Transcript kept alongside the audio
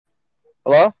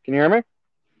Hello? Can you hear me?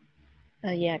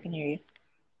 Yeah, I can hear you.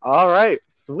 All right.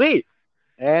 Sweet.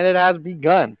 And it has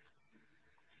begun.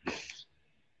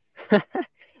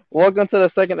 Welcome to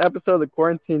the second episode of the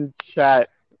Quarantine Chat.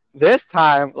 This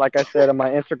time, like I said on my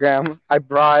Instagram, I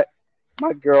brought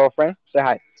my girlfriend. Say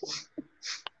hi.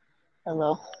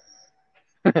 Hello.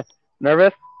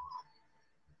 Nervous?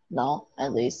 No,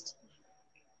 at least.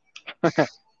 All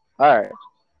right.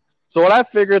 So what I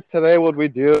figured today what we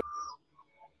do is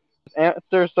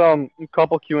answer some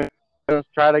couple Q&As,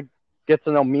 try to get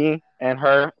to know me and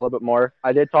her a little bit more.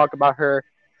 I did talk about her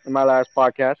in my last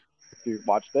podcast if you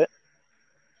watched it.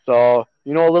 So, a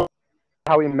little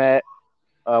how we met,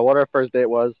 what our first date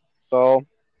was. So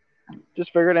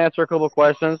just figured to answer a couple of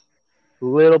questions, a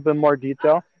little bit more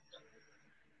detail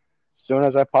as soon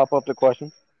as I pop up the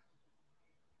questions.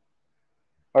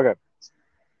 Okay.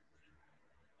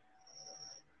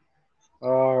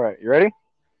 All right. You ready?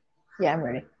 Yeah, I'm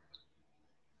ready.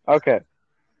 Okay.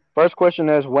 First question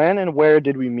is when and where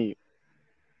did we meet?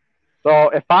 So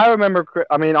if I remember,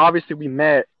 I mean, obviously we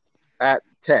met at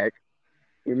Tech.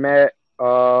 We met.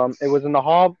 It was in the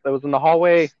hall. It was in the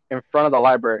hallway in front of the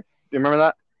library. Do you remember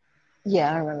that?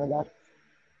 Yeah, I remember that.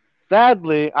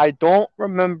 Sadly, I don't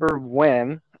remember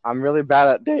when. I'm really bad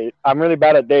at date. I'm really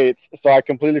bad at dates, so I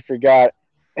completely forgot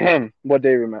what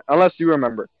day we met. Unless you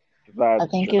remember, 'cause I I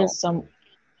think sure it don't.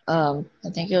 was I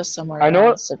think it was somewhere I know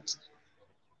around it.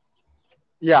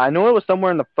 Yeah, I know it was somewhere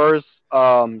in the first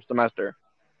semester.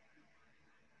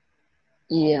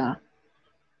 Yeah,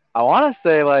 I want to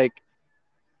say like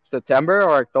September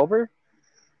or October.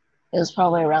 it was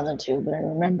probably around the two, but I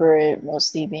remember it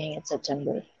mostly being in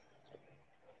September.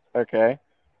 Okay.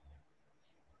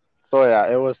 So yeah,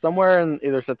 it was somewhere in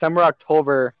either September or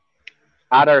October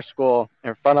at our school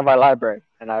in front of our library,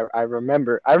 and I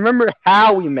remember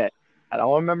how we met. I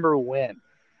don't remember when.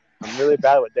 I'm really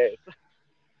bad with dates.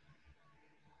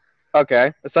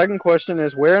 Okay. The second question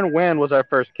is where and when was our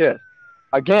first kiss?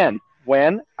 Again,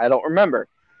 when I don't remember.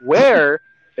 Where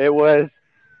it was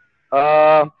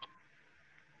uh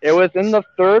it was in the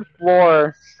third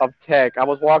floor of tech. I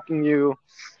was walking you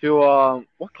to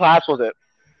what class was it?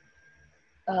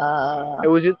 Uh,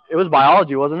 It was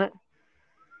biology, wasn't it?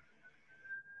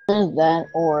 Either that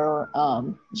or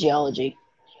geology.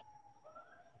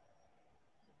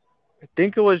 I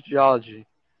think it was geology.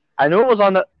 I knew it was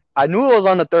on the I knew it was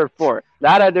on the third floor.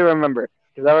 That I do remember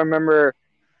because I remember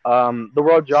the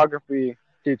world geography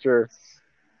teacher,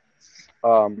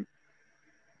 um,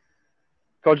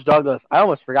 Coach Douglas. I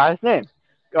almost forgot his name.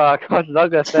 Coach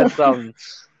Douglas said something.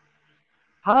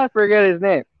 How did I forget his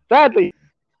name? Sadly.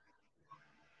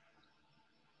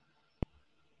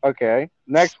 Okay.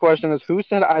 Next question is who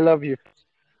said I love you?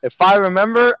 If I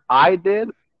remember, I did.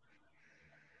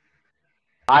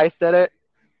 I said it,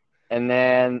 and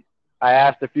then I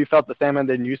asked if you felt the same, and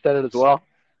then you said it as well.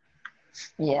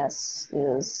 Yes, it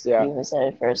was Yeah. you who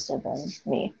said it first, and then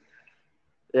me.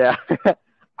 Yeah.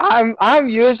 I'm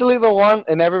usually the one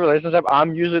in every relationship.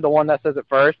 I'm usually the one that says it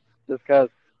first, just because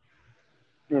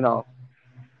you know,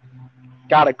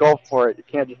 gotta go for it. You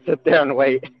can't just sit there and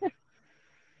wait.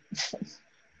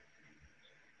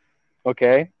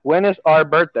 Okay. When is our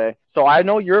birthday? So I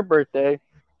know your birthday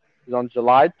is on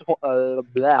July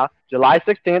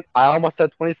 16th. I almost said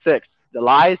 26th.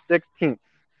 July 16th.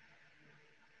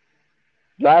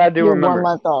 That I do You're one remember.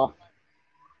 month off.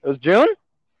 It was June.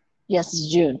 Yes,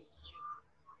 it's June.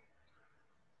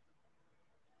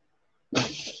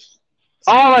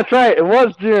 Oh, that's right. It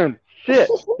was June. Shit.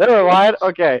 Never mind.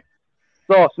 Okay.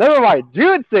 So never mind.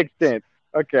 June 16th.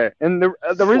 Okay. And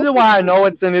the reason why I know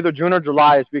it's in either June or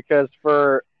July is because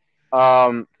for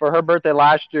her birthday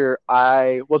last year,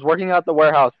 I was working at the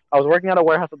warehouse. I was working at a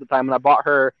warehouse at the time, and I bought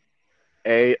her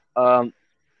a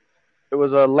it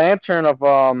was a lantern of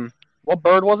what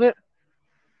bird was it?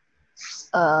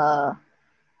 Uh,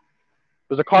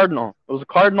 It was a cardinal. It was a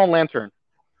cardinal lantern.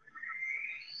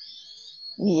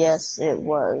 yes, it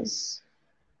was.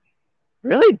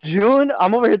 Really, June?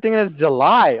 I'm over here thinking it's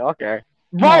July. Okay.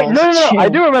 Right. No, No, it's no, no. I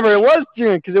do June. remember it was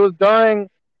June because it was during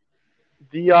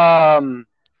the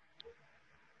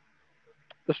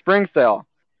the spring sale.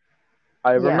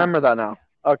 I Yeah, remember that now.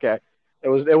 Okay. It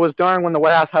was during when the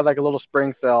warehouse had like a little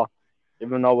spring sale,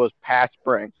 even though it was past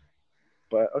spring.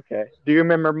 But okay. Do you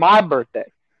remember my birthday?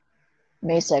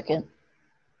 May 2nd.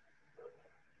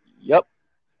 Yep.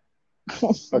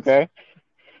 Okay.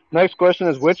 Next question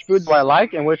is which food do I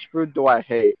like and which food do I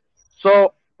hate?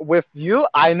 So with you,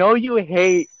 I know you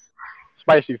hate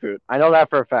spicy food. I know that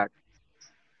for a fact.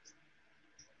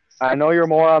 I know you're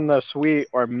more on the sweet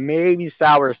or maybe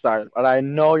sour side, but I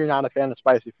know you're not a fan of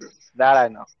spicy food. That I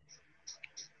know.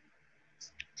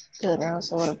 Good, or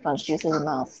else I would have punched you through the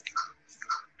mouth.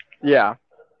 Yeah.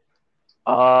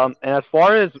 And as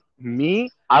far as me,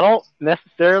 I don't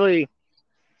necessarily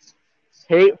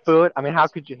hate food. I mean, how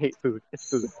could you hate food? It's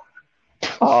food.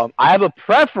 I have a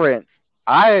preference.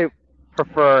 I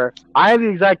am the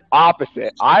exact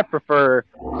opposite. I prefer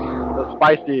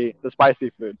the spicy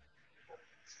food.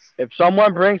 If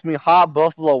someone brings me hot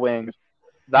buffalo wings,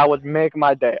 that would make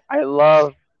my day. I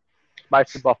love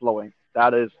spicy buffalo wings.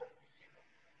 That is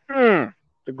the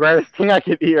greatest thing I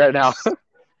could eat right now.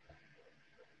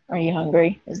 Are you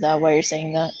hungry? Is that why you're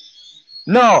saying that?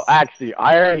 No, actually,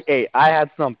 I already ate. I had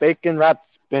some bacon wrapped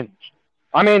spinach.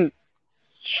 I mean,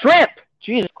 shrimp.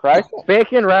 Jesus Christ,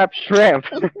 bacon wrapped shrimp.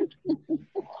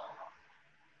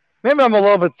 Maybe I'm a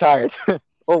little bit tired.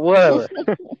 But whatever.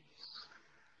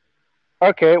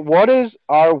 Okay, what is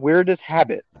our weirdest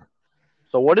habit?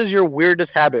 So, what is your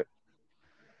weirdest habit?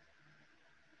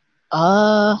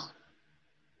 Uh,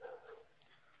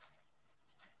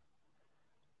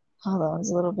 hold on,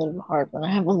 it's a little bit of a hard one.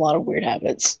 I have a lot of weird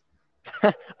habits.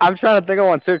 I'm trying to think of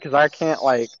one too because I can't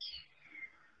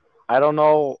I don't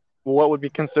know what would be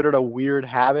considered a weird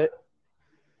habit.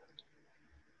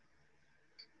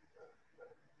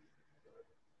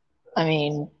 I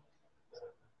mean,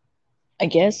 I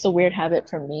guess the weird habit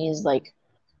for me is like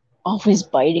always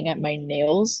biting at my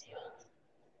nails.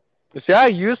 You see, I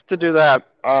used to do that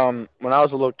when I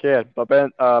was a little kid, but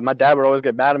then my dad would always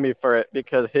get mad at me for it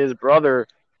because his brother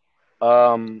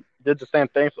did the same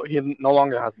thing, so he no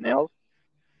longer has nails.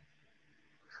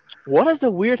 What is the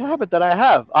weird habit that I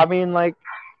have? I mean, I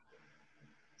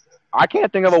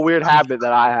can't think of a weird habit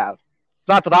that I have. It's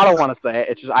not that I don't want to say it;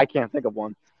 it's just I can't think of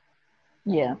one.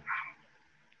 Yeah.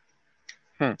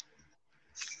 Hmm.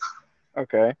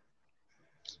 Okay.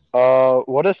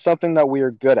 What is something that we are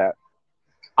good at?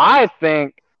 I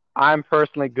think I'm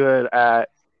personally good at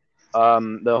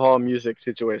the whole music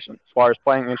situation, as far as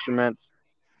playing instruments,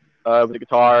 with the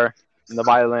guitar and the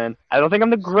violin. I don't think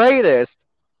I'm the greatest.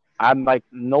 I'm like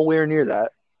nowhere near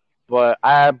that. But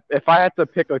if I had to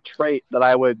pick a trait that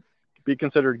I would be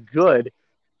considered good,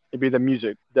 it'd be the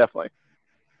music, definitely.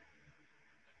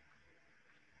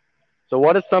 So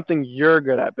what is something you're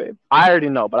good at, babe? I already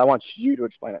know, but I want you to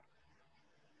explain it.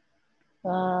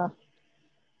 Uh,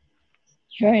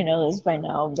 sure I know this by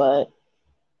now, but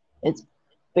it's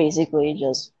basically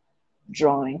just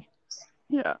drawing.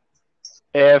 Yeah.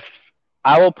 If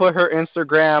I will put her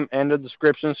Instagram in the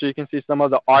description so you can see some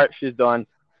of the art she's done.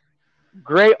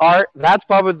 Great art. That's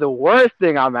probably the worst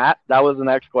thing I'm at. That was the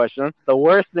next question. The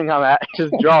worst thing I'm at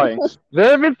is drawing.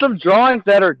 There have been some drawings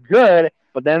that are good,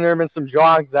 but then there have been some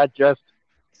drawings that just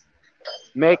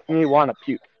make me want to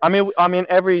puke. I mean,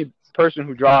 every person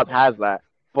who draws has that,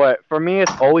 but for me,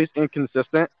 it's always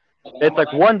inconsistent. It's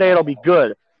like one day it'll be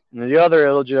good, and the other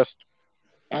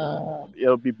Uh,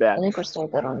 it'll be I bad. think we're still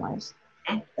good on lives.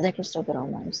 I think we're still good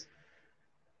on lives.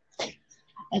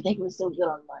 I think we're still good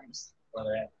on lives.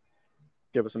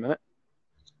 Give us a minute.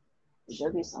 It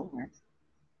should be somewhere.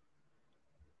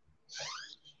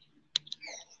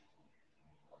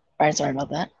 All right, sorry about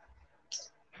that.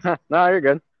 No, you're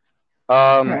good.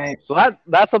 All right. So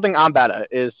that's something I'm bad at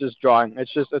is just drawing.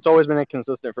 It's always been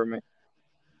inconsistent for me.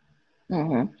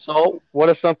 Mm-hmm. So what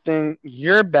is something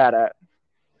you're bad at?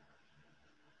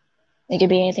 It could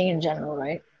be anything in general,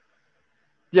 right?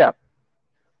 Yeah.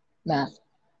 Math.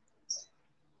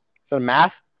 So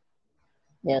math.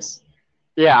 Yes.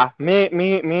 Yeah. Me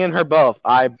and her both.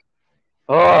 I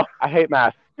hate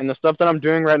math, and the stuff that I'm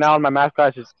doing right now in my math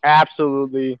class is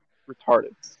absolutely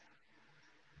retarded.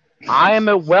 I am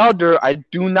a welder. I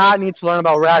do not need to learn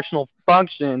about rational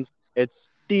functions. It's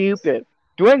stupid.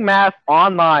 Doing math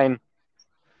online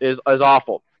is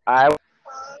awful. I want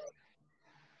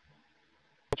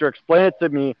to explain it to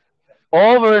me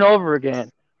over and over again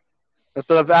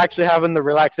instead of actually having the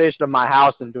relaxation of my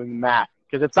house and doing math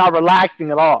because it's not relaxing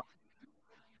at all.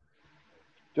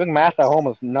 Doing math at home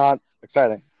is not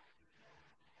exciting.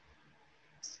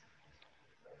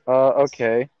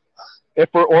 Okay. If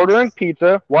we're ordering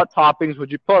pizza, what toppings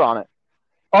would you put on it?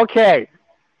 Okay.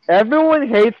 Everyone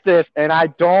hates this, and I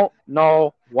don't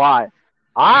know why.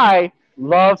 I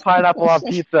love pineapple on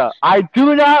pizza. I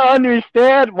do not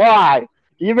understand why.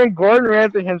 Even Gordon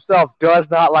Ramsay himself does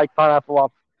not like pineapple on.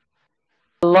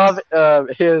 I love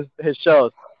his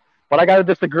shows, but I gotta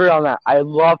disagree on that. I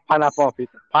love pineapple on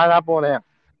pizza, pineapple and ham,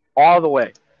 all the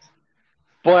way.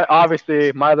 But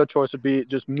obviously, my other choice would be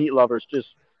just meat lovers. Just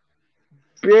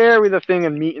bury the thing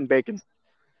in meat and bacon.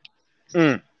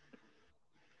 Mm.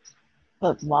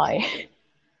 But why?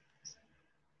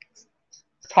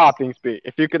 Toppings be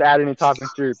if you could add any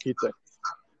toppings to your pizza.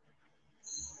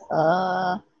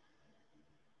 Uh,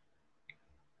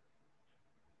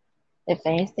 If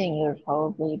anything, it would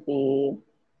probably be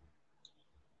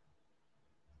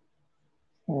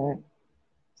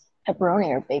pepperoni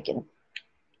or bacon.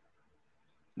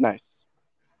 Nice.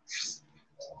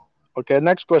 Okay,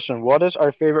 next question. What is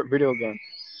our favorite video game?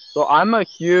 So I'm a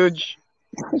huge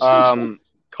Call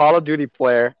of Duty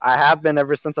player. I have been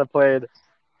ever since I played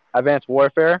Advanced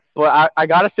Warfare. But I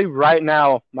gotta say right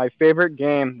now, my favorite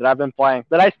game that I've been playing,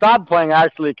 that I stopped playing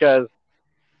actually because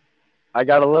I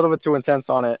got a little bit too intense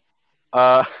on it.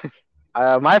 Uh,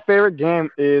 my favorite game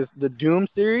is the Doom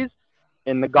series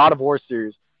and the God of War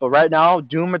series. But right now,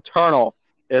 Doom Eternal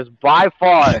is by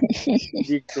far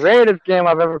the greatest game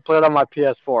I've ever played on my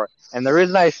PS4. And the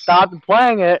reason I stopped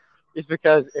playing it is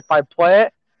because if I play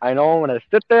it, I know I'm going to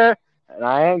sit there and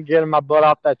I ain't getting my butt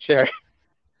off that chair.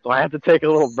 So I have to take a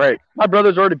little break. My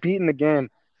brother's already beaten the game,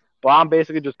 but I'm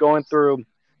basically just going through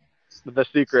the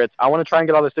secrets. I want to try and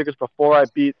get all the secrets before I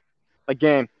beat a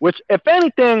game, which, if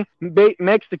anything,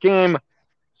 makes the game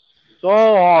so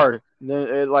hard.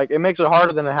 It makes it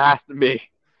harder than it has to be.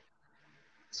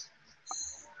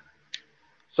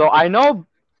 So I know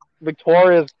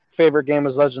Victoria's favorite game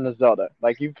is Legend of Zelda.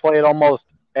 Like, you've played almost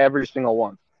every single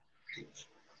one.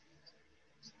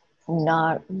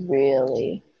 Not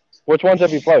really. Which ones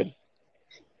have you played?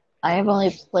 I have only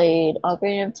played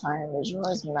Ocarina of Time,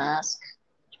 Majora's Mask,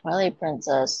 Twilight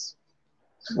Princess,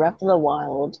 Breath of the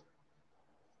Wild,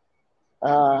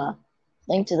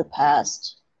 Link to the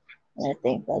Past, and I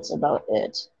think that's about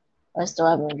it. I still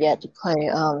haven't yet to play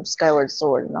Skyward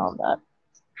Sword and all that.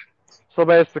 So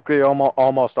basically,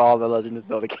 almost all the Legend of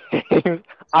Zelda games.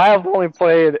 I have only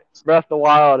played Breath of the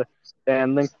Wild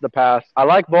and Link to the Past. I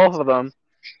like both of them.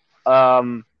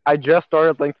 I just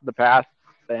started Link to the Past,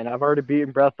 and I've already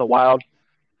beaten Breath of the Wild.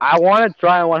 I want to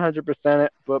try and 100%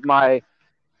 it, but my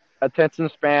attention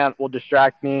span will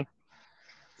distract me.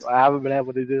 I haven't been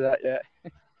able to do that yet.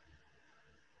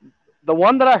 The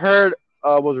one that I heard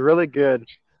was really good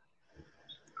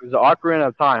was the Ocarina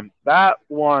of Time. That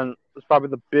one was probably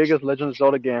the biggest Legend of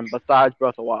Zelda game besides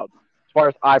Breath of the Wild, as far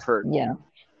as I've heard.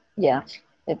 Yeah,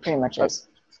 it pretty much is.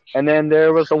 And then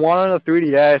there was the one on the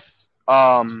 3DS.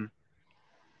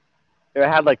 It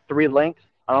had like 3 links.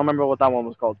 I don't remember what that one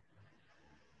was called.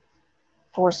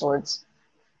 4 Swords.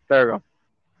 There you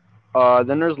go.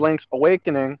 Then there's Link's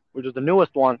Awakening, which is the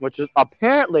newest one, which is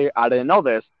apparently, I didn't know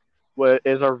this,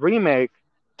 is a remake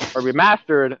or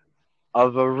remastered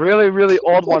of a really, really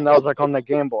old one that was like on the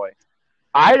Game Boy.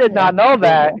 I did not know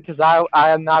that because I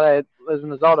am not a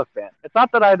Legend of Zelda fan. It's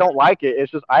not that I don't like it.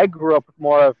 It's just I grew up with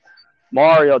more of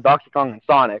Mario, Donkey Kong, and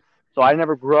Sonic. So I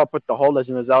never grew up with the whole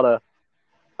Legend of Zelda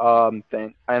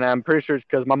thing. And I'm pretty sure it's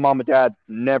because my mom and dad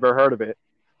never heard of it.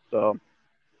 So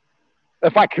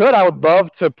if I could, I would love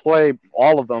to play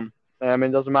all of them. I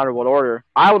mean, it doesn't matter what order.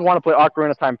 I would want to play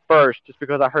Ocarina of Time first just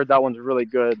because I heard that one's really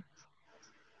good.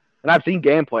 And I've seen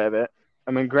gameplay of it.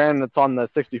 I mean, granted, it's on the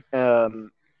 60.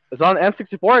 It's on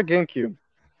N64 or GameCube?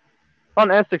 It's on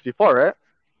N64, right?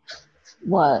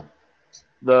 What?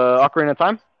 The Ocarina of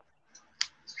Time?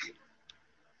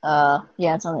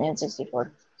 Yeah, it's on the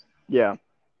N64. Yeah.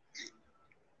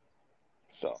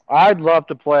 So I'd love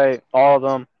to play all of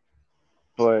them,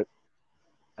 but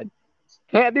I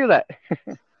can't do that.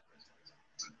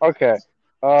 Okay.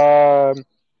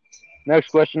 Next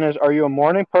question is, are you a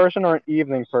morning person or an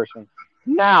evening person?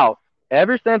 Now,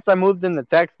 ever since I moved into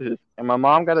Texas and my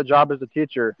mom got a job as a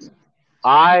teacher,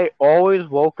 I always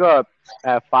woke up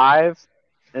at 5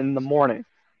 in the morning.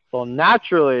 So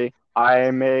naturally, I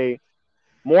am a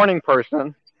morning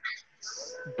person,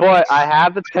 but I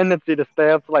have the tendency to stay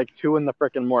up to like 2 in the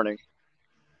freaking morning.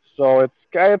 So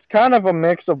it's kind of a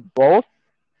mix of both.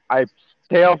 I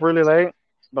stay up really late,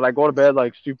 but I go to bed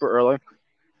like super early.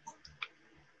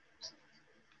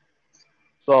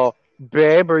 So,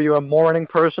 babe, are you a morning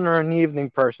person or an evening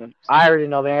person? I already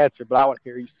know the answer, but I want to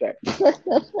hear you say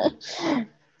it.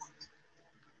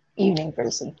 Evening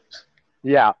person.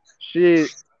 Yeah,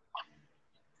 she's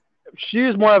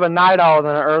more of a night owl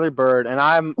than an early bird, and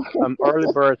I'm an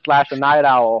early bird / a night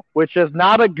owl, which is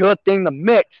not a good thing to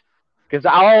mix, because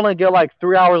I'll only get like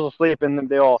 3 hours of sleep, and then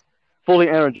they'll fully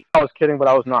energized. I was kidding, but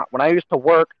I was not. When I used to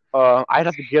work, I'd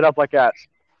have to get up like at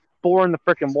 4 in the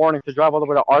freaking morning to drive all the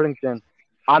way to Arlington.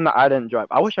 I didn't drive.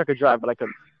 I wish I could drive, but I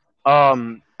couldn't.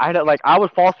 I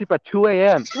would fall asleep at 2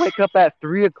 a.m., wake up at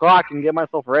 3 o'clock, and get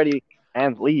myself ready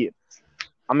and leave.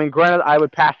 I mean, granted, I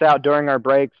would pass out during our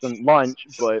breaks and lunch,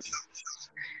 but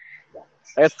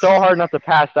it's so hard not to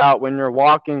pass out when you're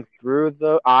walking through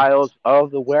the aisles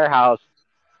of the warehouse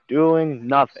doing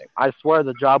nothing. I swear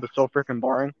the job is so freaking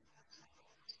boring.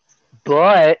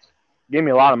 But give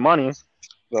me a lot of money,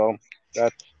 so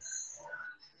that's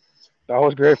That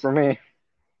was great for me.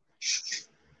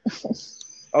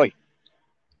 Oh,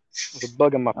 there's a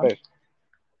bug in my Oh, face.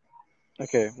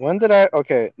 Okay, when did I?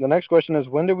 Okay, the next question is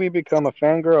when did we become a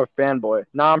fangirl or fanboy?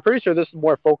 Now I'm pretty sure this is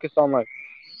more focused on like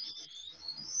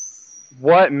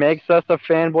what makes us a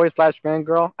fanboy slash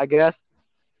fangirl. I guess.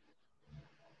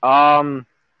 That's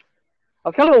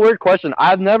kind of a weird question.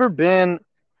 I've never been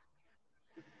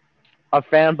a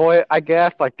fanboy. I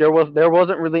guess like there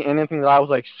wasn't really anything that I was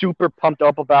like super pumped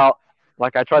up about.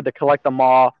 Like I tried to collect them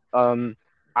all.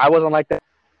 I wasn't like that.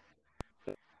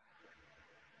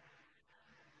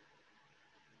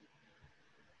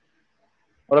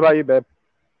 What about you, babe?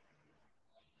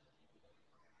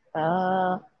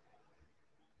 uh,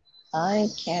 I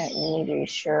can't really be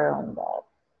sure on that.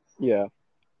 Yeah.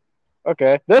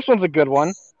 Okay, this one's a good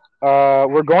one.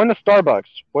 We're going to Starbucks.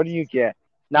 What do you get?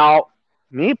 Now,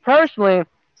 me personally,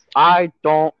 I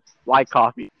don't like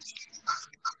coffee.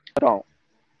 I don't.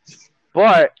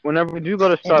 But whenever we do go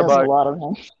to It does a Starbucks, lot of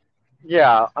them.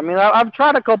 yeah, I mean, I've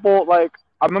tried a couple. Like,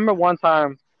 I remember one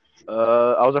time,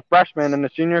 I was a freshman and the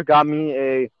senior got me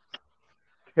a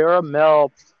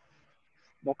caramel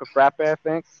mocha frappe. I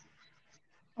think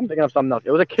I'm thinking of something else.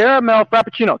 It was a caramel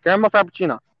frappuccino. Caramel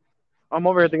frappuccino. I'm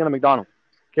over here thinking of McDonald's.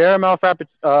 Caramel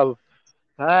frappuccino.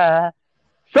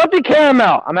 Something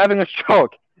caramel. I'm having a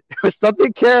stroke. It was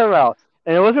something caramel,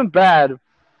 and it wasn't bad,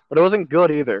 but it wasn't good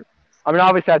either. I mean,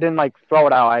 obviously, I didn't like throw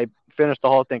it out. I finished the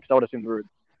whole thing because that would have seemed rude.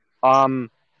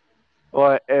 Um,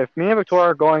 but if me and Victoria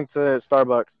are going to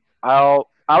Starbucks, I'll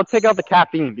take out the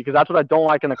caffeine because that's what I don't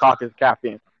like in the coffee is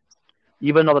caffeine.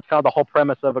 Even though that's kind of the whole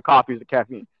premise of a coffee is the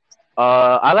caffeine.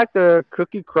 I like the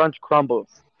cookie crunch crumble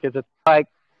because it's like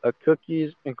a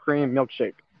cookies and cream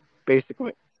milkshake,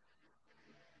 basically.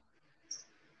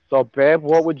 So, babe,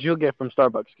 what would you get from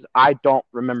Starbucks? Because I don't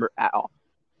remember at all,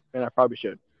 and I probably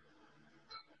should.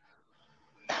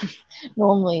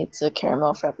 Normally, it's a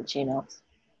caramel frappuccino.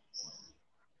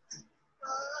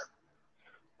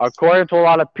 According to a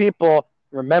lot of people,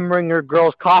 remembering your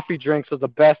girl's coffee drinks is the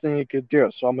best thing you could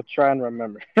do. So I'm gonna try and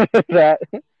remember that.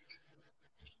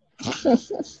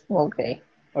 Okay.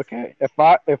 Okay,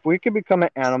 if we could become an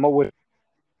animal with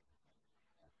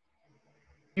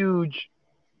huge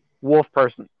wolf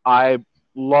person, I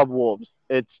love wolves.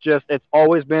 It's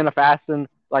always been a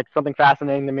something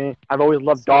fascinating to me. I've always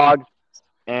loved dogs,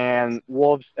 and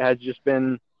wolves has just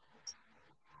been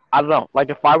I don't know. Like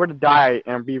if I were to die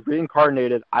and be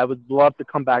reincarnated, I would love to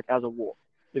come back as a wolf,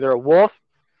 either a wolf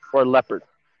or a leopard.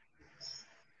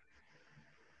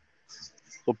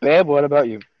 So, babe, what about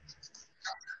you?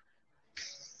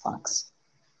 Fox.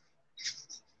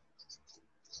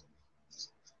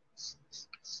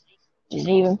 Did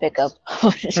you even pick up?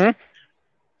 Hmm?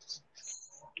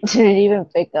 Did you even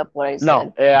pick up what I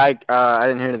No, said? I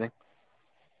didn't hear anything.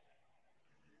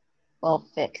 Well,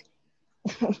 pick.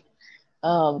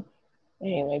 Um.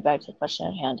 Anyway, back to the question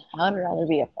at hand. I'd rather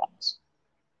be a fox.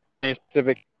 Any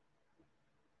specific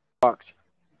fox?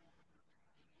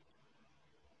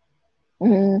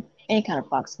 Any kind of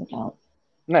fox can count.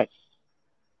 Nice.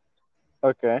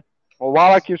 Okay. Well,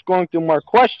 while I keep going through more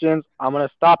questions, I'm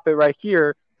gonna stop it right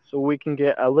here so we can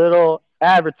get a little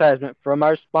advertisement from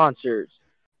our sponsors.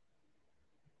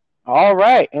 All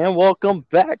right, and welcome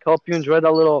back. Hope you enjoyed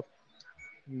that little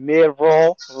mid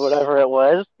roll, whatever it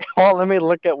was. Well, let me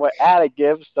look at what ad it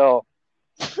gives. So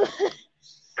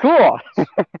cool.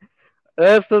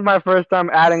 This is my first time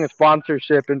adding a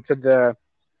sponsorship into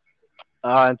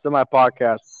my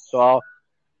podcast. So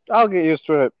I'll get used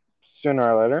to it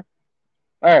sooner or later.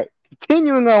 All right,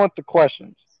 continuing on with the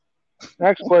questions.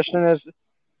 Next question is: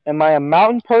 am I a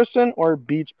mountain person or a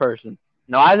beach person?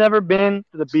 No, I've never been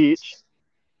to the beach,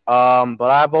 but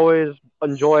I've always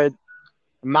enjoyed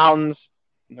the mountains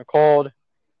and the cold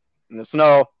and the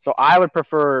snow. So I would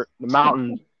prefer the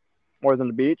mountains more than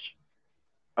the beach.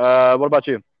 What about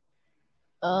you?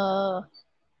 Uh,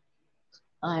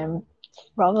 I'm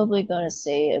probably gonna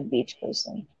say a beach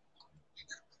person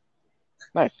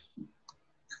Nice.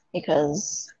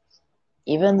 because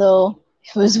even though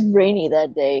it was rainy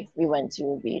that day, we went to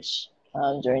a beach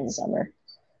during the summer.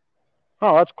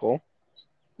 Oh, that's cool.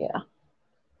 Yeah.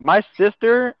 My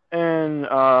sister and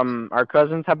our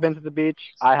cousins have been to the beach.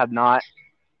 I have not.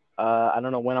 I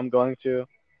don't know when I'm going to,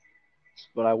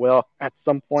 but I will at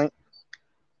some point.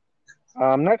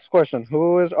 Next question: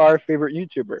 who is our favorite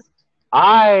YouTuber?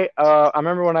 I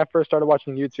remember when I first started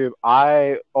watching YouTube,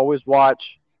 I always watch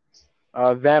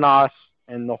Vanos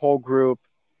and the whole group,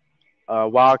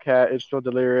 Wildcat, It's So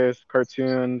Delirious,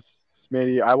 Cartoons,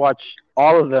 Smitty. I watch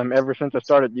all of them ever since I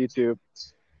started YouTube.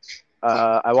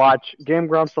 I watch Game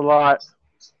Grumps a lot.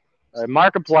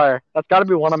 Markiplier. That's got to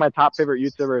be one of my top favorite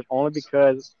YouTubers, only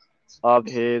because of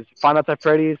his Five Nights at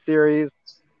Freddy's series,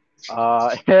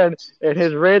 and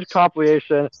his Rage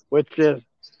compilation, which is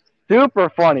super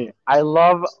funny. I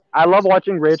love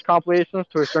watching Rage compilations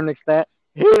to a certain extent.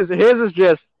 His is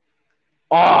just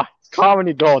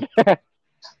comedy gold.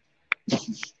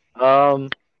 um,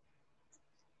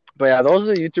 but yeah, those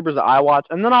are the YouTubers that I watch,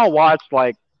 and then I'll watch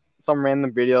like some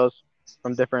random videos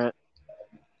from different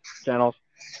channels.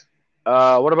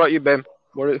 What about you, babe?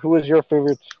 Who is your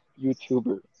favorite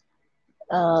YouTuber?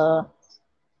 Uh,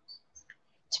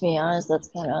 to be honest, that's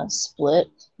kind of split,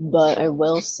 but I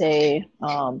will say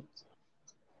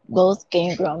both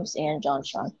Game Grumps and John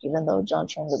Trunk, even though John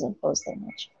Trunk doesn't post that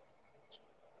much.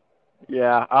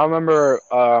 Yeah, I remember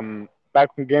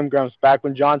back when Game Grumps, back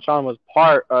when John Sean was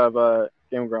part of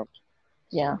Game Grumps.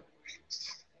 Yeah.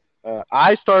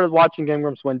 I started watching Game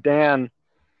Grumps when Dan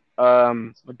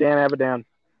Avidan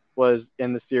was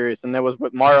in the series, and that was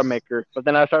with Mario Maker. But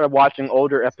then I started watching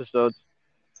older episodes,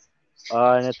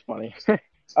 and it's funny.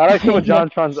 I like some of John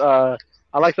Tron's. I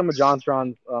like some of John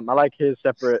Tron's. I like his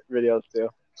separate videos too.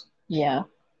 Yeah.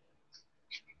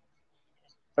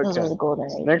 Those are Okay. the golden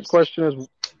ages. Next question is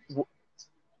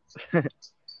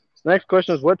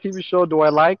what TV show do I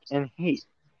like and hate?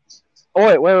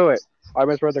 Oh wait. I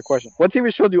misread the question. What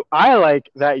TV show do I like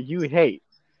that you hate?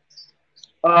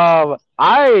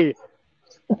 I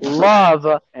love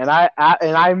and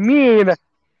I mean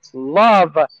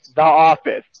love The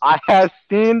Office. I have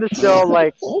seen the show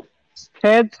like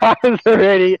 10 times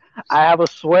already. I have a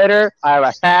sweater, I have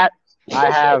a hat,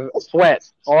 I have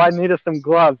sweats. All I need is some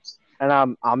gloves, and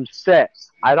I'm set.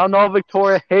 I don't know if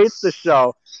Victoria hates the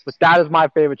show, but that is my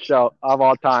favorite show of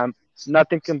all time.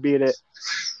 Nothing can beat it.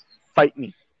 Fight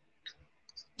me.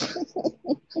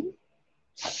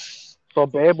 So,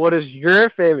 babe, what is your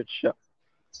favorite show?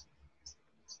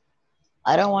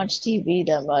 I don't watch TV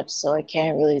that much, so I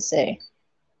can't really say.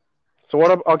 So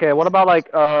what about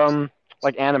like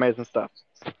animes and stuff?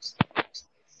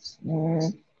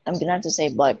 I'm gonna have to say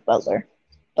Black Butler,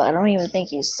 but I don't even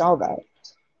think you saw that.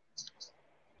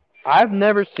 I've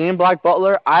never seen Black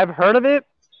Butler. I've heard of it,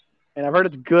 and I've heard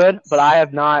it's good, but I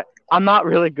have not. I'm not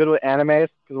really good with animes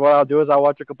because what I'll do is I'll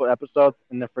watch a couple episodes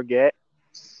and then forget,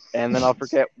 and then I'll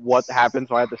forget what happened,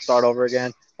 so I have to start over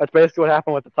again. That's basically what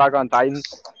happened with Attack on Titan.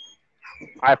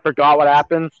 I forgot what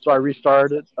happened, so I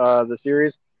restarted the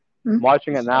series. I'm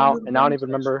watching it now, and I don't even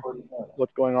remember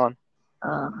what's going on.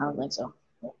 I don't think so.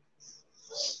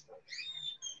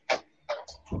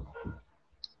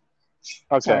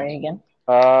 Okay. Sorry again.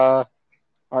 Are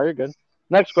you good?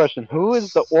 Next question. Who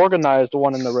is the organized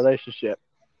one in the relationship?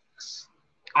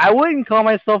 I wouldn't call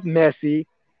myself messy,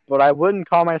 but I wouldn't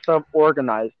call myself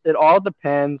organized. It all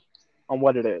depends on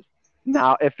what it is.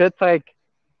 Now, if it's like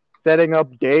setting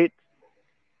up dates,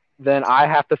 then I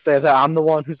have to say that I'm the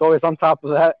one who's always on top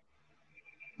of that.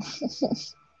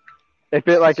 if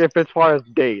it's as far as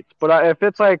dates, but if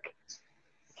it's like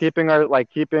keeping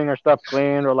our stuff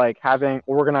clean or like having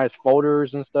organized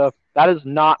folders and stuff, that is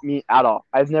not me at all.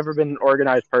 I've never been an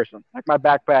organized person. Like my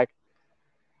backpack,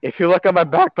 if you look at my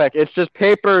backpack, it's just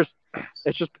papers.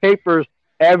 It's just papers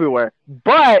everywhere.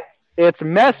 But it's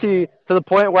messy to the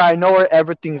point where I know where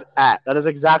everything's at. That is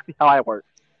exactly how I work.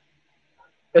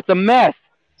 It's a mess,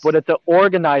 but it's an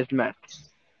organized mess.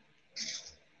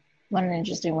 What an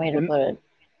interesting way to put it.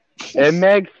 It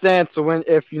makes sense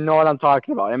if you know what I'm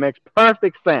talking about. It makes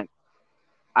perfect sense.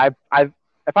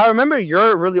 If I remember,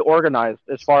 you're really organized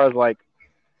as far as like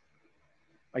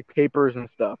papers and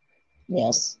stuff.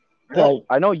 Yes, but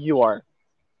I know you are.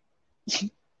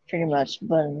 Pretty much,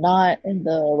 but not in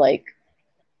the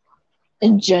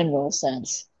in general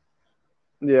sense.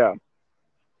 Yeah.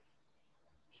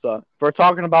 So if we're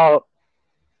talking about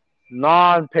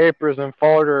non-papers and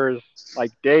folders,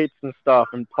 like dates and stuff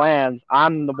and plans,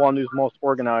 I'm the one who's most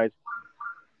organized.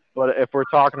 But if we're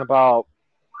talking about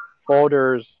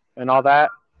folders and all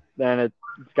that, then it's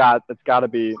got to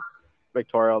be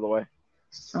Victoria all the way.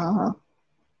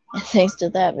 Thanks to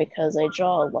that, because I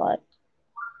draw a lot.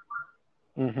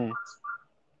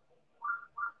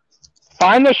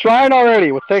 Find the shrine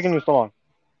already. What's taking you so long?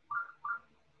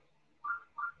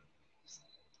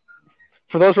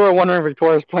 For those who are wondering,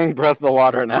 Victoria's playing Breath of the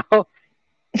Wild now.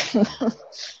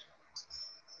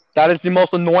 That is the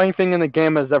most annoying thing in the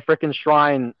game is the freaking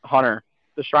shrine hunter.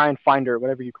 The shrine finder,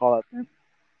 whatever you call it.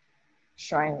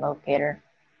 Shrine locator.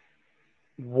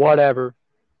 Whatever.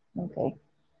 Okay.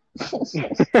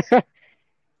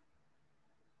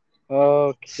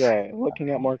 Okay,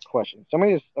 looking at more questions.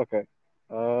 Okay.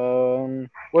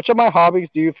 Which of my hobbies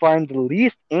do you find the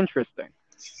least interesting?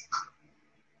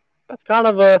 That's kind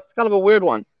of a weird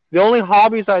one. The only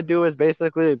hobbies I do is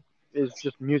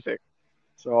just music.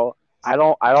 So I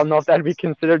don't know if that'd be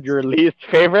considered your least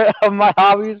favorite of my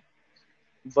hobbies,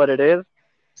 but it is.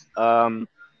 Um,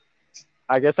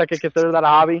 I guess I could consider that a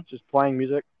hobby, just playing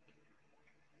music.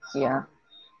 Yeah.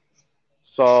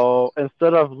 So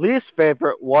instead of least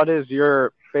favorite, what is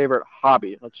your favorite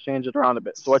hobby? Let's change it around a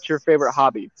bit. So what's your favorite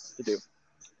hobby to do?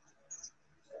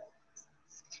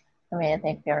 I mean, I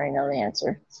think we already know the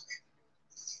answer.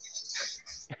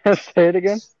 Say it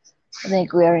again. I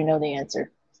think we already know the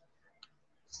answer,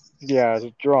 Yeah, it's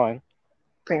drawing.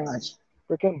 pretty much.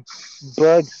 Freaking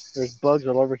bugs. There's bugs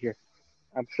all over here.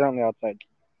 I'm currently outside.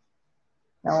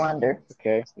 No wonder.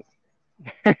 Okay.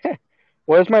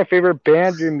 What is my favorite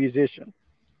band or musician?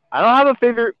 I don't have a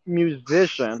favorite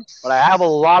musician, but I have a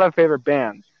lot of favorite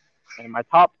bands. And my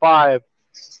top five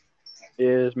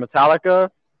is Metallica,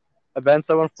 Avenged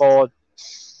Sevenfold,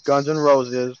 Guns N'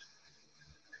 Roses.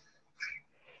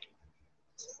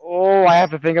 Oh, I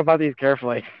have to think about these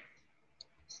carefully.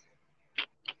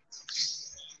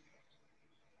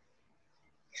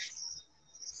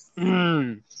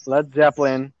 Led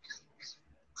Zeppelin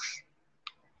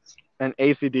and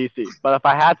AC/DC. But if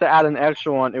I had to add an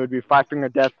extra one, it would be Five Finger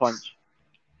Death Punch.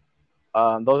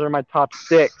 Those are my top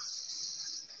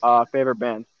six favorite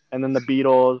bands. And then the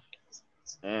Beatles.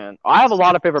 And I have a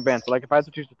lot of favorite bands. So like if I had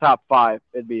to choose the top five,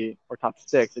 or top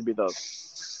six, it'd be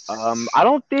those. I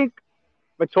don't think,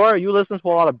 Victoria, you listen to a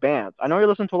lot of bands. I know you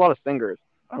listen to a lot of singers.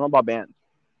 I don't know about bands.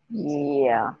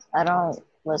 Yeah, I don't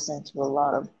listen to a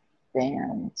lot of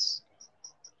bands.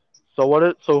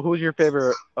 So who's your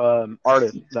favorite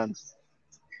artist then?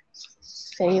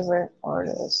 Favorite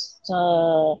artist?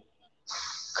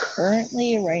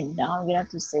 Currently, right now, I'm gonna have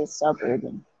to say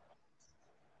Suburban,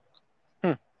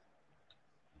 Hmm.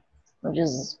 which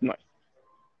is Nice.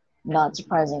 not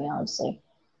surprising, I would say.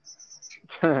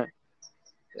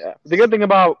 Yeah. The good thing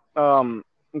about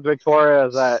Victoria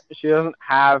is that she doesn't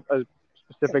have a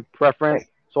specific preference.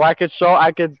 So I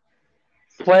could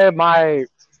play my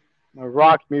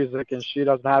rock music and she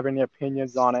doesn't have any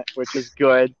opinions on it, which is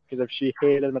good because if she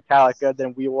hated Metallica,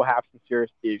 then we will have some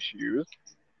serious issues.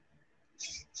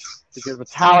 Because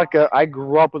Metallica, I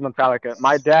grew up with Metallica.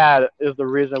 My dad is the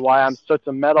reason why I'm such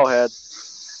a metalhead.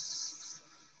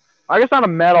 I guess not a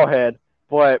metalhead,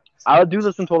 but I do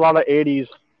listen to a lot of 80s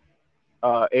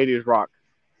rock.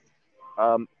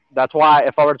 That's why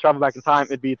if I were to travel back in time,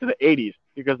 it'd be to the 80s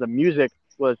because the music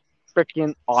was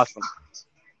freaking awesome.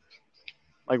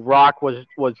 Like rock was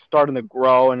starting to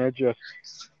grow, and it just,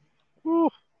 whew,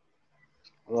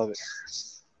 I love it.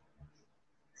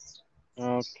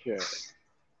 Okay.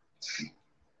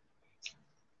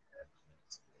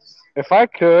 If I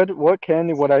could, what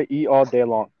candy would I eat all day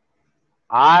long?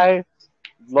 I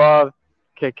love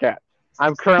Kit Kats.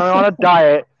 I'm currently on a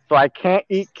diet, so I can't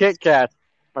eat Kit Kats.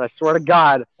 But I swear to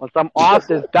God, once I'm off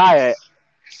this diet,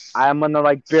 I'm gonna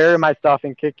like bury myself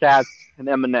in Kit Kats and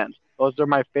M&Ms. Those are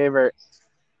my favorite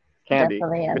candy.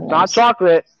 Definitely If it's M&Ms. not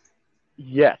chocolate,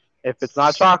 yes. If it's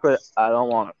not chocolate, I don't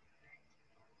want it.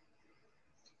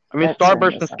 I mean, That's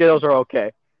Starburst and M&Ms. Skittles are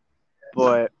okay,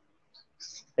 but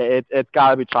it's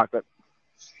gotta be chocolate.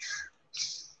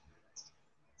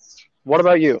 What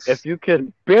about you? If you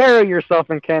could bury yourself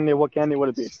in candy, what candy would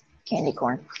it be? Candy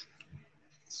corn.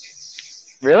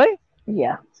 Really?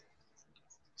 Yeah.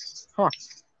 Huh.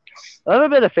 I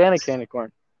haven't been a fan of candy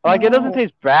corn. Like, it doesn't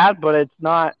taste bad, but it's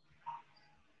not.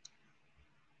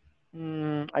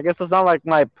 I guess it's not like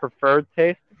my preferred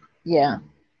taste. Yeah.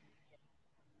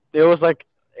 It was like,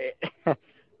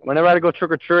 whenever I go trick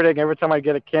or treating, every time I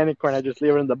get a candy corn, I just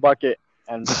leave it in the bucket,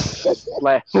 and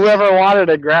like whoever wanted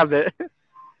it grabbed it.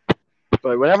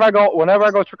 But whenever I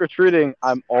go trick or treating,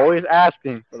 I'm always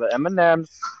asking for the M&Ms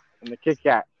and the Kit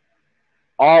Kat,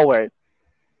 always.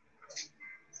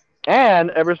 And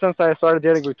ever since I started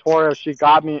dating Victoria, she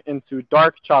got me into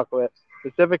dark chocolate,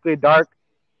 specifically dark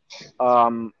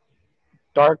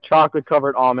chocolate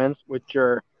covered almonds, which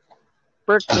are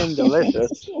freaking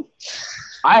delicious.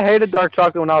 I hated dark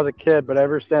chocolate when I was a kid, but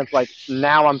ever since, like,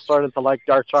 now I'm starting to like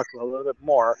dark chocolate a little bit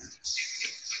more.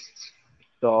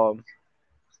 So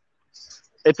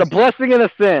it's a blessing and a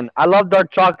sin. I love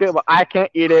dark chocolate, but I can't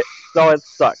eat it, so it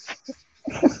sucks.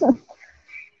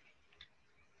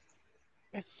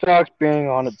 It sucks being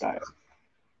on a diet.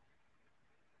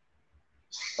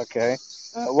 Okay.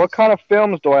 What kind of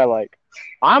films do I like?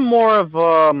 I'm more of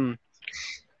an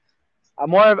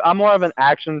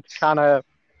action kind of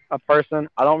a person.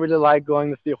 I don't really like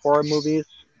going to see horror movies.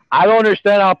 I don't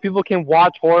understand how people can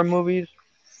watch horror movies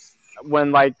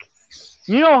when, like,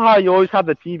 you know how you always have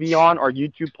the TV on or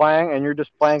YouTube playing and you're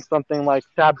just playing something like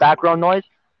to have background noise?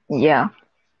 Yeah.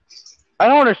 I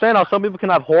don't understand how some people can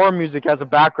have horror music as a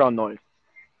background noise.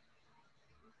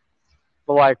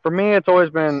 But like for me, it's always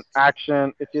been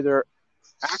action. It's either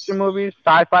action movies,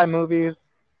 sci-fi movies.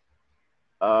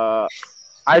 Uh,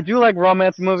 I do like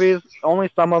romance movies. Only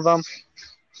some of them.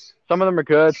 Some of them are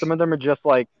good. Some of them are just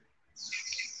like,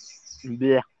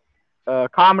 yeah.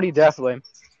 Comedy definitely.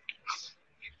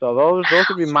 So those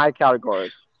would be my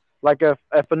categories. Like if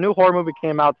a new horror movie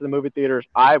came out to the movie theaters,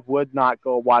 I would not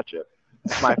go watch it.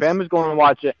 If my family's going to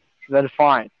watch it, then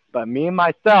fine. But me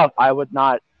myself, I would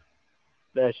not.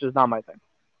 It's just not my thing.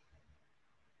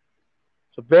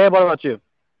 So, babe, what about you?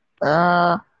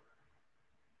 I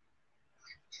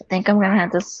think I'm gonna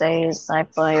have to say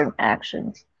sci-fi or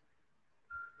action.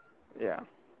 Yeah,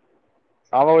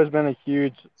 I've always been a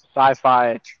huge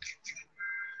sci-fi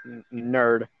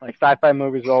nerd. Like sci-fi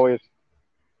movies always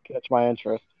catch my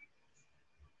interest.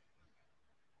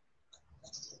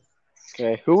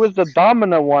 Okay, who is the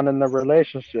dominant one in the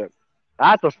relationship?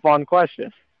 That's a fun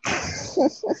question.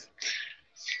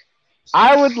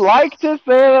 I would like to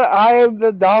say that I am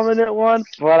the dominant one,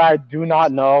 but I do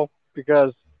not know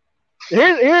because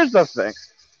here's the thing: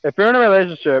 if you're in a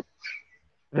relationship,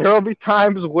 there will be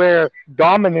times where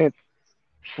dominance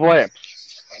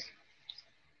flips.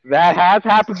 That has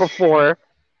happened before,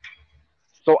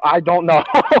 so I don't know.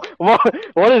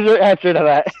 what is your answer to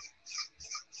that?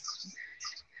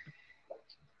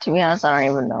 To be honest, I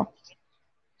don't even know.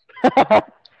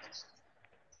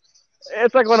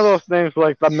 It's like one of those things where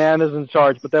like the man is in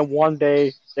charge, but then one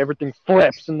day everything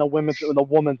flips and the woman's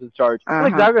in charge. That's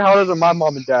exactly how it is with my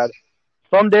mom and dad.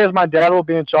 Some days my dad will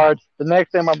be in charge. The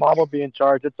next day my mom will be in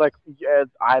charge. It's like, yeah,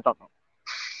 I don't know.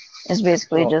 It's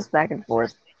basically just back and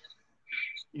forth.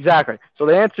 Exactly. So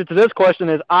the answer to this question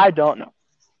is I don't know.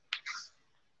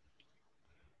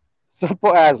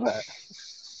 Simple as that.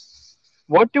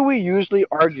 What do we usually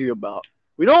argue about?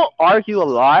 We don't argue a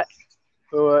lot,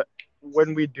 but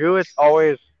when we do, it's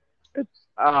always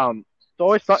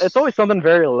something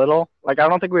very little. Like I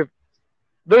don't think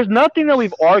there's nothing that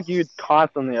we've argued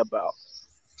constantly about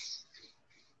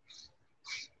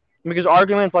because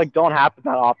arguments like don't happen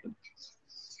that often.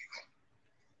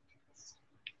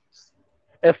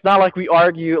 It's not like we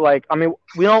argue like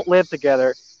we don't live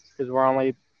together because we're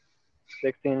only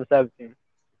 16 and 17.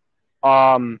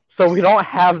 So we don't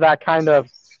have that kind of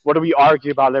what do we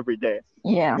argue about every day.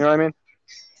 Yeah. You know what I mean?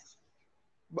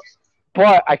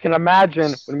 But I can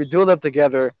imagine when we do live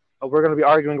together, we're gonna be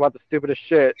arguing about the stupidest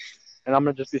shit, and I'm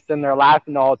gonna just be sitting there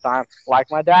laughing all the time,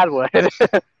 like my dad would.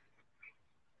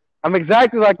 I'm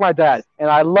exactly like my dad, and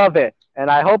I love it. And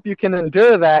I hope you can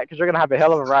endure that because you're gonna have a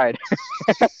hell of a ride.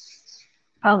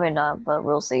 Probably not, but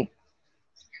we'll see.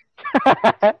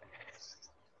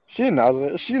 She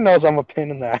knows it. She knows I'm a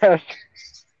pain in the ass.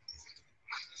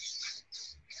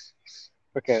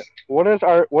 Okay, what is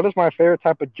my favorite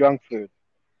type of junk food?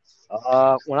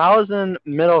 When I was in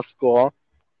middle school,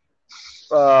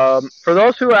 for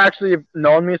those who actually have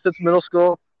known me since middle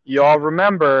school, you all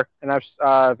remember, and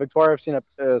Victoria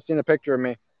have seen a picture of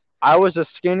me. I was as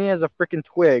skinny as a freaking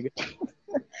twig.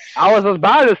 I was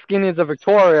about as skinny as a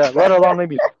Victoria, let alone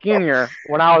maybe skinnier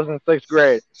when I was in 6th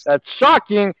grade. That's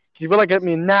shocking. If you look at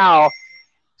me now,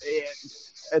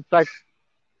 it's like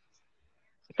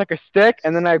a stick,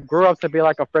 and then I grew up to be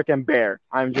like a freaking bear.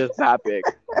 I'm just that big.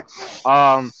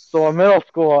 So in middle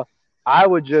school, I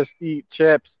would just eat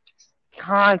chips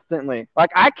constantly. Like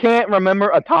I can't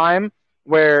remember a time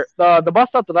where the bus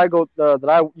stop that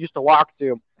I used to walk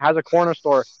to has a corner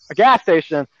store, a gas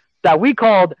station that we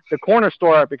called the corner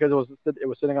store because it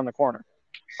was sitting on the corner.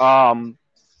 And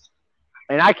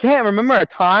I can't remember a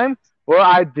time where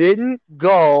I didn't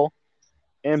go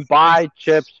and buy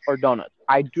chips or donuts.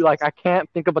 I can't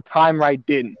think of a time where I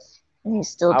didn't. And he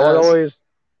still does. I would always.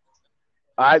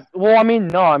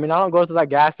 No. I don't go to that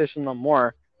gas station no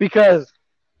more because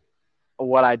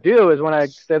what I do is when I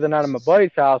stay the night at my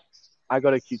buddy's house, I go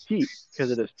to QT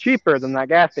because it is cheaper than that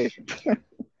gas station.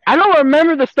 I don't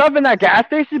remember the stuff in that gas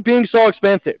station being so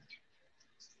expensive.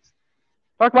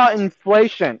 Talk about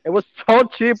inflation. It was so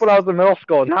cheap when I was in middle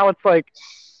school. Now it's like,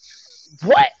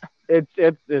 what? It's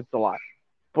a lot.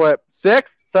 But 6th,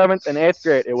 7th, and 8th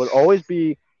grade, it would always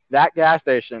be that gas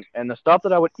station. And the stuff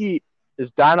that I would eat is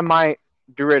Dynamite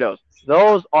Doritos.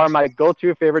 Those are my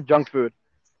go-to favorite junk food.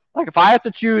 Like if I have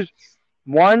to choose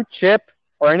one chip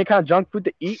or any kind of junk food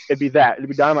to eat, it'd be that. It'd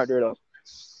be Dynamite Doritos.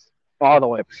 All the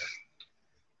way.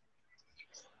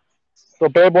 So,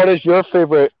 babe, what is your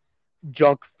favorite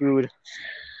junk food?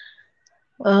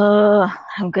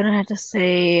 I'm gonna have to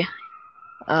say,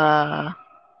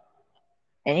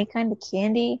 any kind of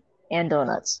candy and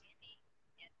donuts.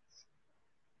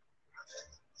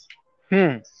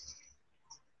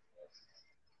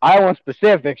 I want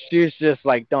specifics. She's just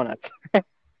like donuts.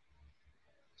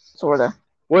 Sorta.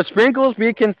 Would sprinkles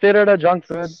be considered a junk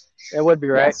food? It would be,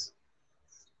 right? Yes.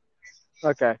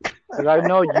 Okay. Because I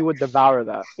know you would devour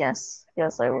that. Yes.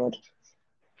 Yes, I would.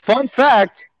 Fun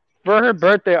fact, for her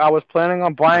birthday, I was planning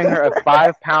on buying her a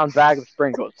 5-pound bag of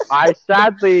sprinkles. I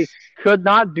sadly could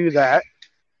not do that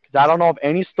because I don't know of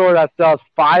any store that sells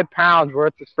 5 pounds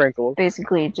worth of sprinkles.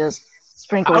 Basically, just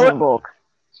sprinkles in bulk.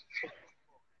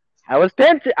 I was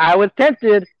tempted,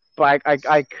 but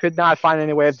I could not find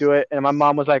any way to do it. And my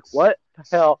mom was like, "What the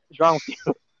hell is wrong with you?"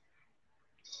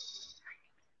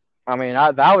 I mean,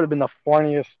 that would have been the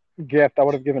funniest gift I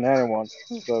would have given anyone.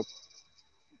 So,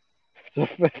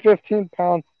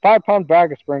 15-pound, 5-pound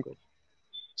bag of sprinkles.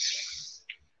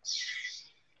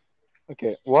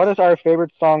 Okay, what is our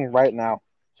favorite song right now?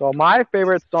 So my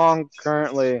favorite song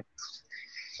currently,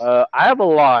 I have a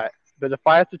lot, but if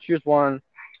I had to choose one,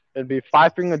 it'd be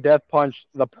Five Finger Death Punch,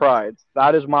 The Pride.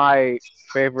 That is my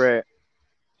favorite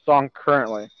song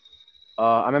currently.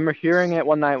 I remember hearing it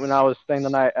one night when I was staying the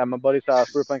night at my buddy's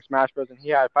house. We were playing Smash Bros. And he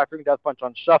had Five Finger Death Punch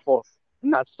on shuffle,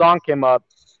 and that song came up.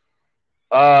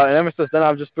 And ever since then,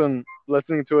 I've just been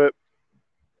listening to it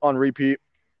on repeat.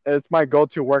 It's my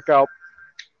go-to workout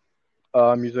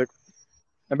music,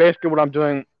 and basically what I'm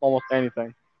doing almost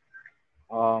anything.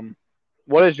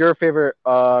 What is your favorite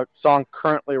song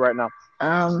currently right now?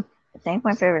 I think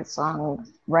my favorite song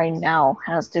right now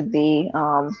has to be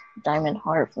Diamond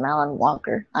Heart from Alan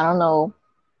Walker. I don't know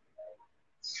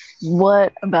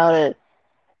what about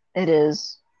it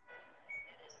is.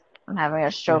 I'm having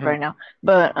a stroke right now.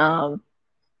 But I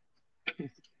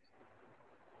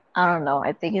don't know.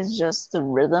 I think it's just the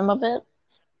rhythm of it.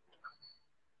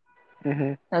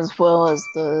 As well as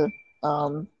the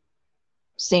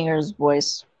singer's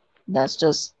voice. That's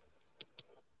just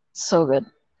so good.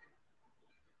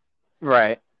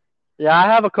 Right. Yeah, I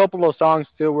have a couple of songs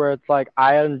too where it's like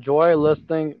I enjoy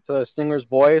listening to the singer's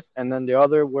voice, and then the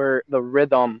other where the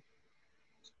rhythm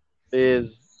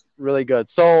is really good.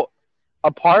 So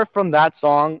apart from that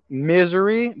song,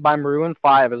 Misery by Maroon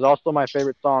 5 is also my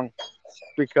favorite song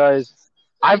because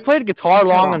I've played guitar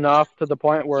long enough to the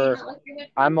point where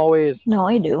I'm always... No,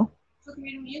 I do.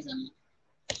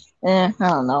 I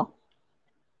don't know.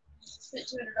 Spent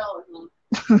 $200 on.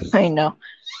 I know.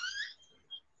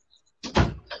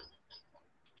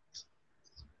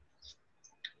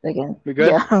 Again. You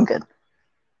good? Yeah, I'm good.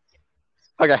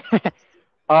 Okay.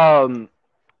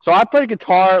 So I played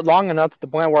guitar long enough to the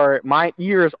point where my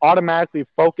ears automatically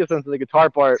focus into the guitar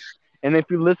part. And if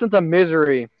you listen to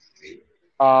Misery,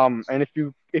 and if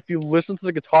you listen to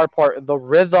the guitar part, the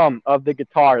rhythm of the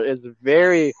guitar is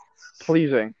very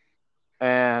pleasing,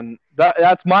 and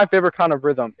that's my favorite kind of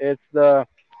rhythm. It's a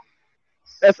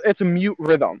mute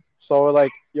rhythm. So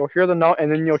like you'll hear the note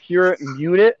and then you'll hear it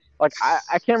mute it. Like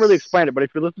I can't really explain it, but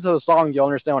if you listen to the song, you'll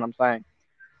understand what I'm saying.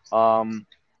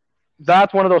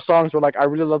 That's one of those songs where like I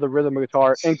really love the rhythm of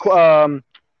guitar. And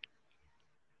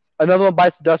another one,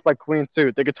 Bites the Dust by Queen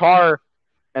too. The guitar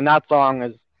in that song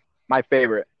is my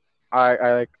favorite.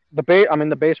 I like the bass. I mean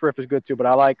the bass riff is good too, but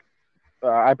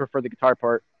I prefer the guitar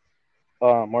part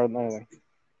more than anything.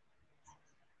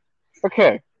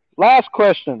 Okay, last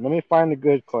question. Let me find a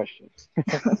good question.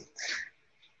 There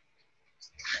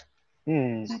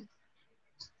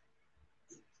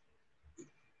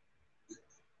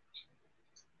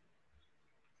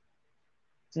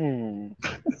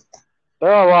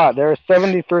are a lot. There are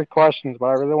 73 questions, but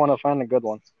I really want to find a good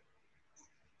one.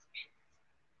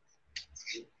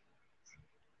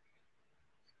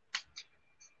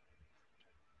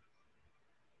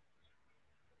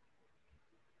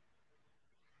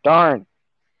 Darn.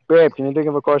 Babe, can you think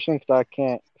of a question? Because I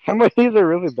can't. Some of these are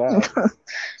really bad.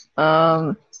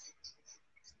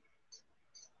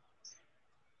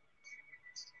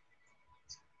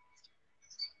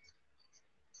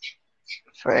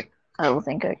 Frick. I don't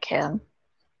think I can.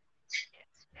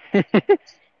 Can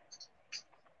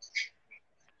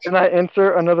I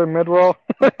insert another mid-roll?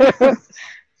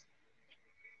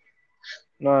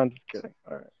 No, I'm just kidding.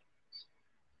 All right.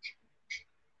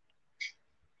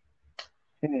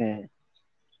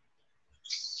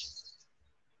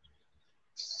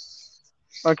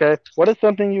 Okay. What is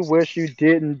something you wish you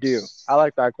didn't do? I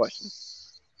like that question.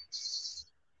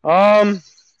 I'm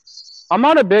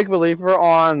not a big believer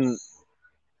on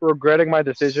regretting my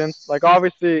decisions. Like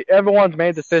obviously everyone's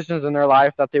made decisions in their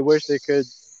life that they wish they could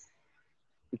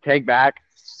take back.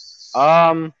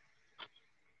 I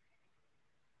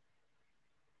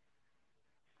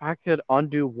could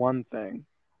undo one thing.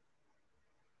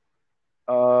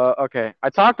 Okay.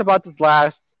 I talked about this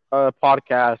last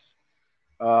podcast.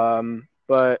 But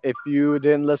but if you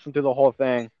didn't listen to the whole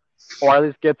thing, or at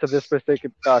least get to this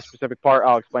specific part,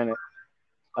 I'll explain it.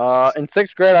 In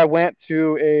sixth grade, I went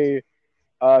to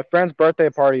a friend's birthday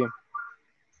party,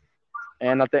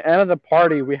 and at the end of the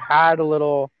party, we had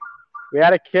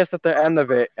a kiss at the end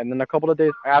of it, and then a couple of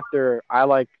days after, I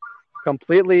like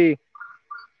completely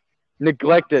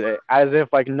neglected it as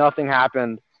if like nothing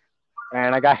happened,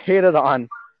 and I got hated on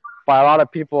by a lot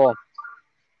of people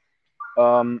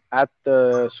at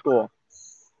the school.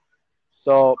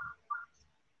 So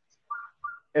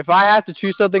if I had to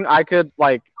choose something,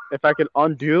 if I could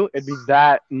undo, it'd be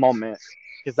that moment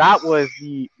because that was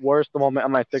the worst moment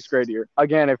of my sixth grade year.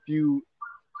 Again, if you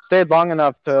stayed long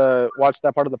enough to watch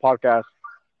that part of the podcast,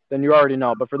 then you already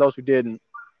know. But for those who didn't,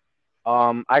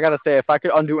 I gotta say, if I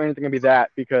could undo anything, it'd be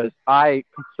that because I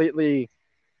completely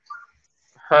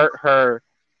hurt her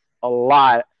a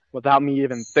lot without me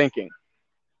even thinking.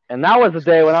 And that was the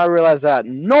day when I realized that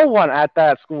no one at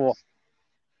that school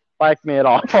liked me at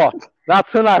all.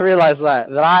 That's when I realized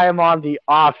that I am on the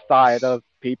off side of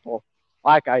people,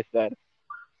 like I said.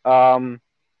 So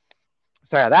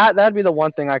yeah, that'd be the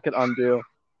one thing I could undo.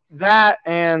 That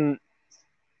and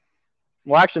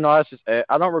well, actually, no, that's just it.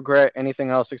 I don't regret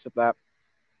anything else except that.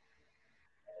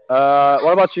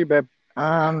 What about you, babe?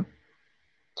 To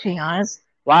be honest,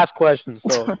 Last question.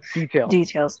 So details.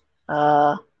 details.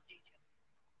 If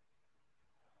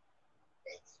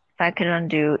I could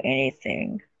undo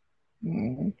anything,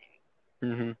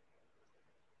 Mm-hmm.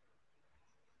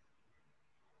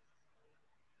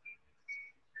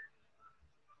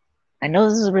 I know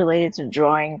this is related to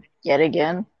drawing yet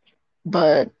again,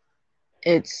 but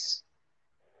it's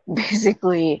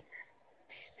basically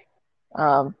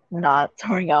not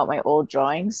throwing out my old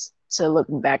drawings to look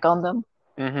back on them.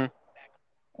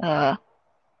 Mm-hmm.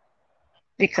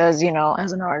 Because, you know,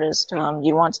 as an artist,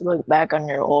 you want to look back on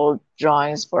your old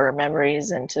drawings for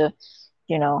memories and to,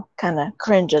 you know, kind of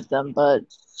cringe at them, but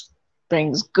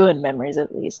brings good memories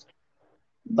at least.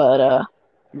 But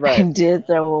Right. I did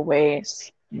throw away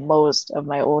most of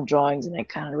my old drawings and I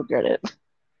kind of regret it.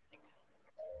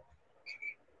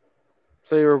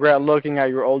 So you regret looking at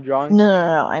your old drawings?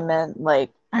 No. I meant like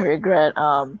I regret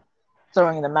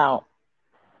throwing them out.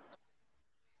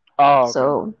 Oh. Okay.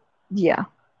 So yeah.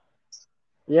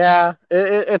 Yeah,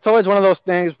 it's always one of those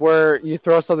things where you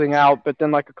throw something out, but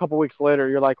then like a couple weeks later,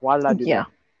 you're like, why did I do Yeah.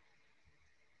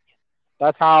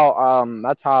 that?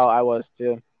 That's how I was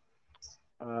too.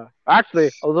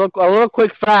 Actually, a little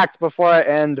quick fact before I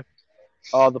end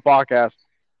the podcast.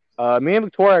 Me and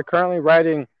Victoria are currently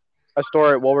writing a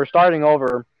story. Well, we're starting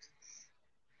over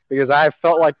because I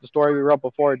felt like the story we wrote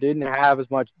before didn't have as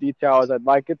much detail as I'd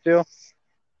like it to.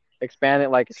 Expanding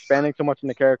too much in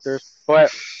the characters.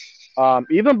 But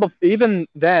even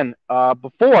then,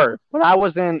 before when I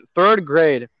was in third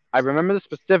grade, I remember this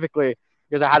specifically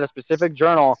because I had a specific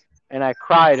journal and I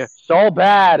cried so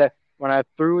bad when I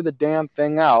threw the damn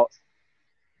thing out.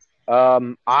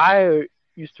 I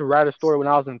used to write a story when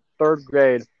I was in third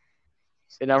grade,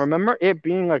 and I remember it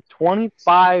being like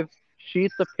 25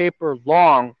 sheets of paper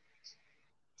long.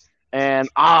 And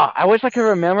I wish I could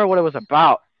remember what it was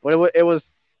about, but it was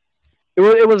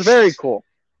very cool.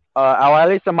 At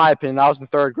least in my opinion, I was in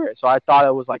third grade, so I thought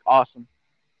it was like awesome.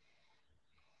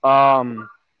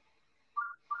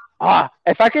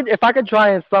 If I could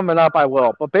try and sum it up, I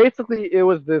will. But basically, it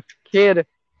was this kid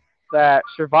that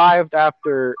survived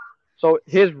after. So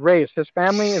his race, his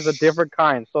family is a different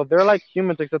kind. So they're like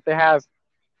humans, except they have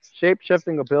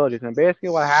shape-shifting abilities. And basically,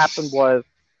 what happened was,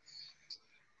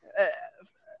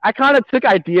 I kind of took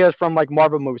ideas from like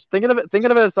Marvel movies. Thinking of it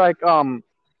as like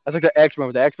the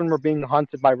X-Men. The X-Men were being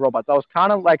hunted by robots. That was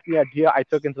kind of like the idea I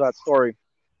took into that story.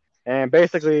 And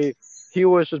basically, he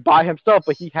was just by himself,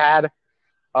 but he had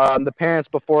the parents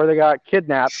before they got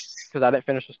kidnapped, because I didn't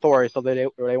finish the story, so they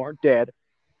weren't dead.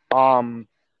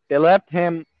 They left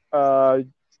him a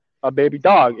baby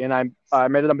dog, and I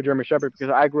made it up a German Shepherd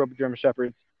because I grew up with German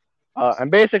Shepherds. And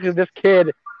basically, this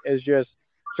kid is just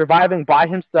surviving by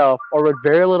himself or with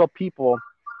very little people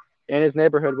in his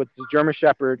neighborhood with his German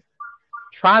Shepherd,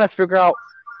 trying to figure out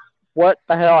what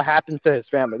the hell happened to his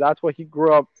family. That's what he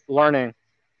grew up learning.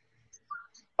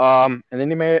 And then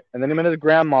he met his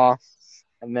grandma,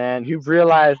 and then he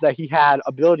realized that he had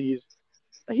abilities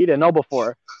that he didn't know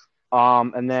before.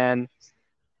 And then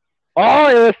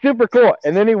it was super cool.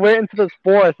 And then he went into this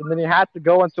forest, and then he had to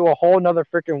go into a whole nother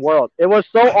freaking world. It was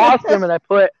so awesome, and I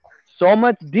put so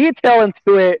much detail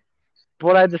into it,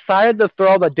 but I decided to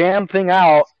throw the damn thing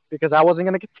out because I wasn't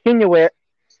going to continue it.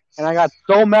 And I got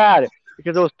so mad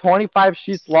because it was 25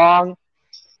 sheets long,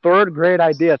 third grade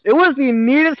ideas. It was the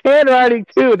neatest handwriting,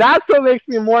 too. That's what makes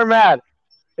me more mad.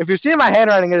 If you see my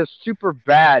handwriting, it is super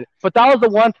bad. But that was the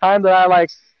one time that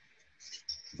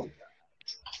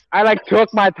I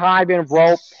took my time and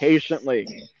wrote patiently.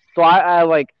 So I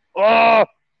like, oh.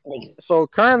 So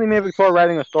currently, me and Victoria are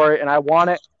writing a story, and I want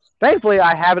it. Thankfully,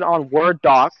 I have it on Word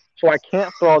doc, so I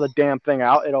can't throw the damn thing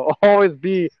out. It'll always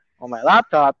be on my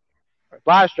laptop or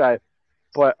flash drive.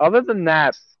 But other than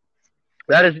that,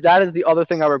 that is the other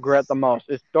thing I regret the most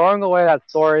is throwing away that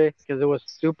story because it was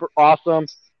super awesome.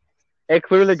 It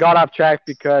clearly got off track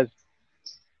because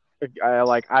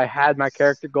I had my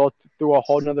character go through a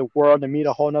whole nother world and meet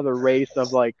a whole nother race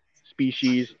of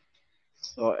species.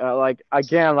 So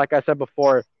again, like I said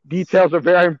before, details are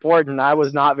very important. I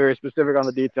was not very specific on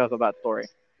the details of that story.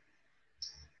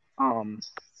 So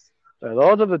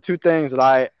those are the two things that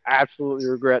I absolutely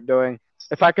regret doing.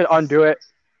 If I could undo it,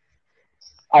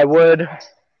 I would.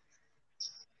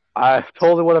 I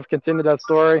totally would have continued that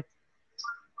story.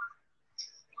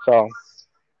 So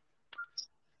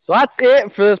that's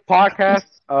it for this podcast.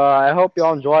 I hope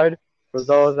y'all enjoyed. For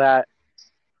those that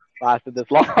lasted this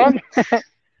long,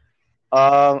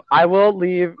 I will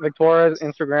leave Victoria's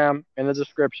Instagram in the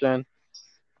description.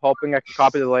 Hoping I can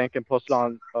copy the link and post it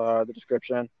on the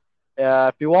description.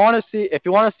 If you want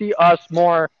to see us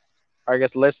more, or I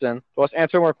guess listen to us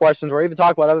answer more questions or even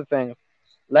talk about other things,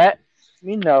 let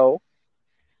me know.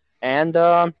 And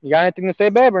you got anything to say,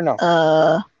 babe, or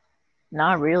no?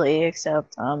 Not really,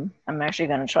 except I'm actually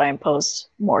gonna try and post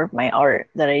more of my art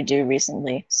that I do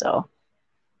recently. So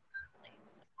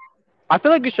I feel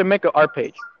like you should make an art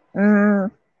page.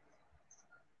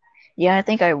 Yeah, I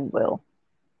think I will.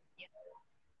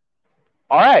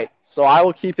 All right, so I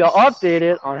will keep y'all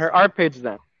updated on her art page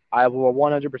then. I will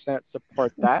 100%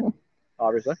 support that,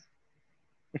 obviously.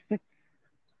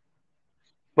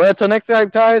 But until next time,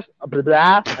 guys,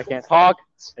 I can't talk.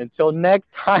 Until next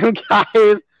time,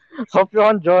 guys, hope you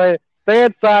all enjoy. Stay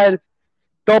inside.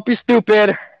 Don't be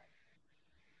stupid.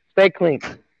 Stay clean.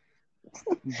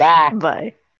 Bye. Bye.